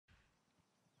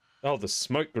Oh, the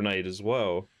smoke grenade as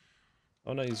well.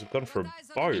 Oh no, he's gone for a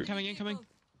boat. Incoming, incoming.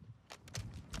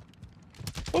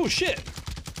 Oh shit!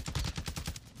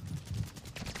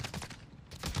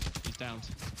 He's downed.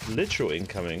 Literal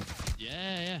incoming.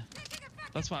 Yeah, yeah.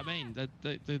 That's what I mean.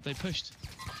 They pushed.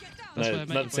 That's No, what I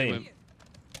mean. another team.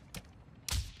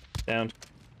 Down.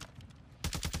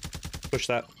 Push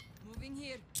that. Moving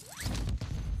here.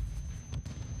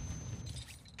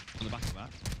 On the back of that.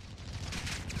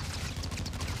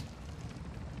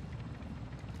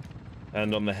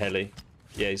 And on the heli.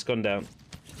 Yeah, he's gone down.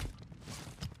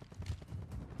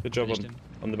 Good job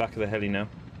on the back of the heli now.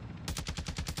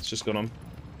 It's just gone on.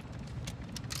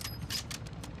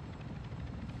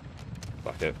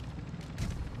 Fuck it.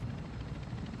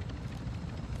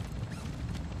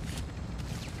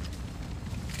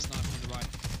 Sniper on the right.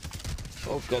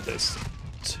 Oh god, there's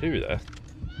two there.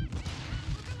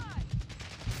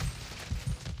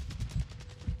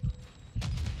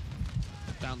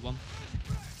 Downed one.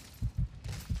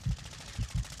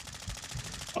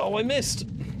 Oh, I missed!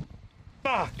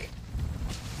 Fuck!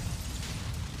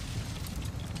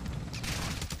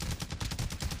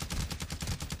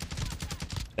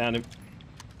 Down him.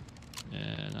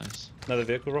 Yeah, nice. Another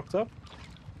vehicle rocked up?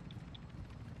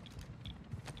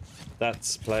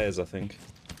 That's players, I think.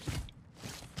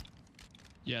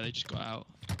 Yeah, they just got out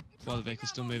while the vehicle's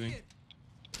still moving.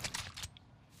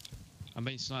 I'm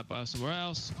being sniped by somewhere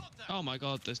else. Oh my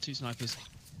god, there's two snipers.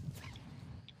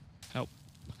 Help.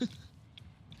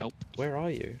 Help. Where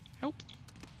are you? Help.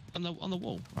 On the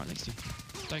wall, right next to you.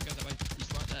 Don't go that way.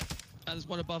 He's right there. And there's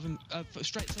one above him.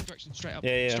 Straight, same direction. Straight up.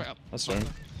 Yeah, yeah. Straight up. That's right.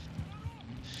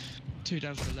 Two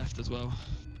down to the left as well.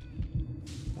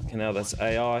 Okay, now that's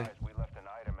AI.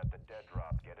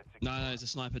 No, there's a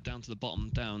sniper down to the bottom,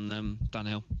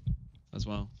 downhill as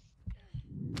well.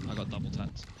 I got double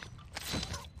tapped.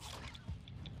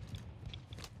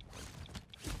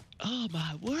 Oh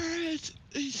my word!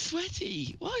 It's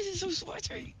sweaty! Why is it so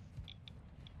sweaty?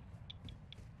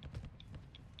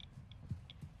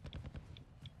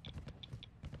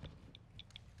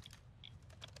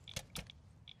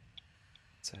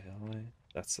 It's AI.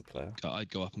 That's the player.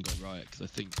 I'd go up and go right, because I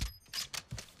think...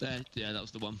 There, yeah, that was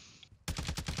the one.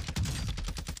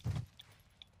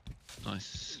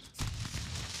 Nice.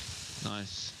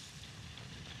 Nice.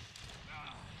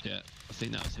 Yeah, I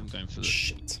think that was him going for the...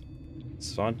 Shit.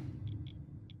 It's fine.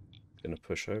 Gonna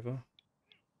push over.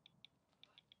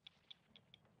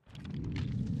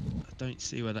 I don't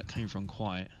see where that came from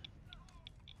quite.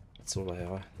 That's all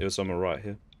AI. It was on my right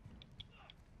here.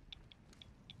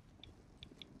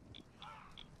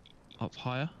 Up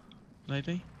higher,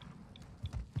 maybe?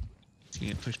 He's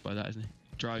gonna get pushed by that, isn't he?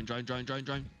 Drone.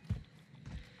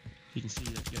 You can see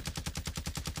that, yeah.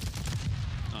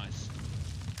 Nice.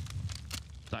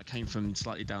 That came from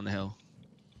slightly down the hill.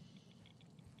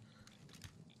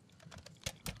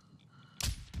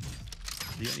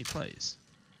 Have you got any plays?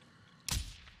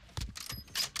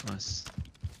 Nice.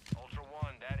 Ultra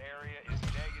One, that area is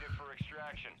negative for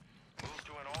extraction. Move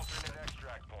to an alternate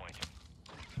extract point.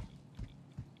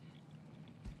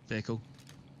 Vehicle.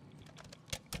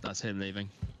 That's him leaving.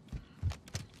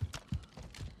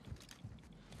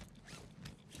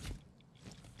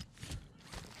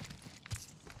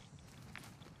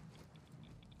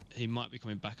 He might be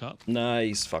coming back up. Nah,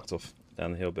 he's fucked off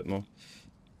down the hill a bit more.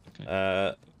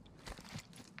 Okay.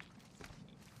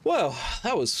 Well,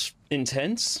 that was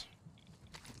intense.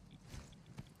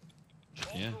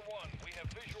 Yeah.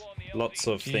 Lots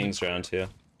of things around here.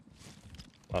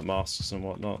 Like masks and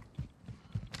whatnot.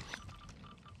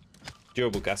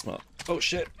 Durable gas mask. Oh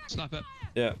shit. Sniper.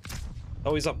 Yeah.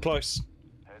 Oh, he's up close.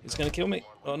 He's gonna kill me.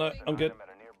 Oh no, I'm good.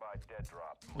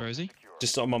 Where is he?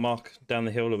 Just on my mark, down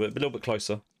the hill a little bit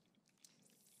closer.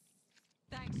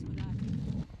 Thanks for that.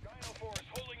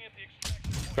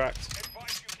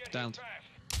 Cracked. Downed.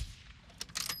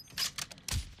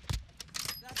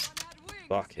 That one had wings.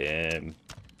 Fuck him.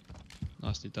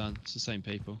 Nicely done. It's the same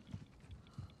people.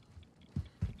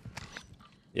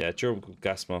 Yeah, durable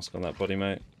gas mask on that body,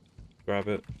 mate. Grab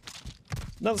it.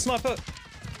 Another sniper!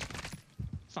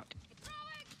 Fuck.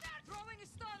 Throwing a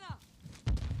stunner.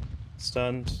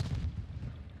 Stunned.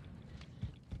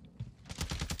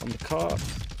 On the car.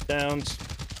 Downed.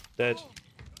 Dead.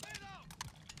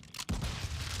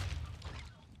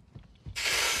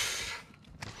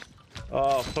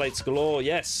 Oh, plates galore,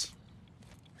 yes!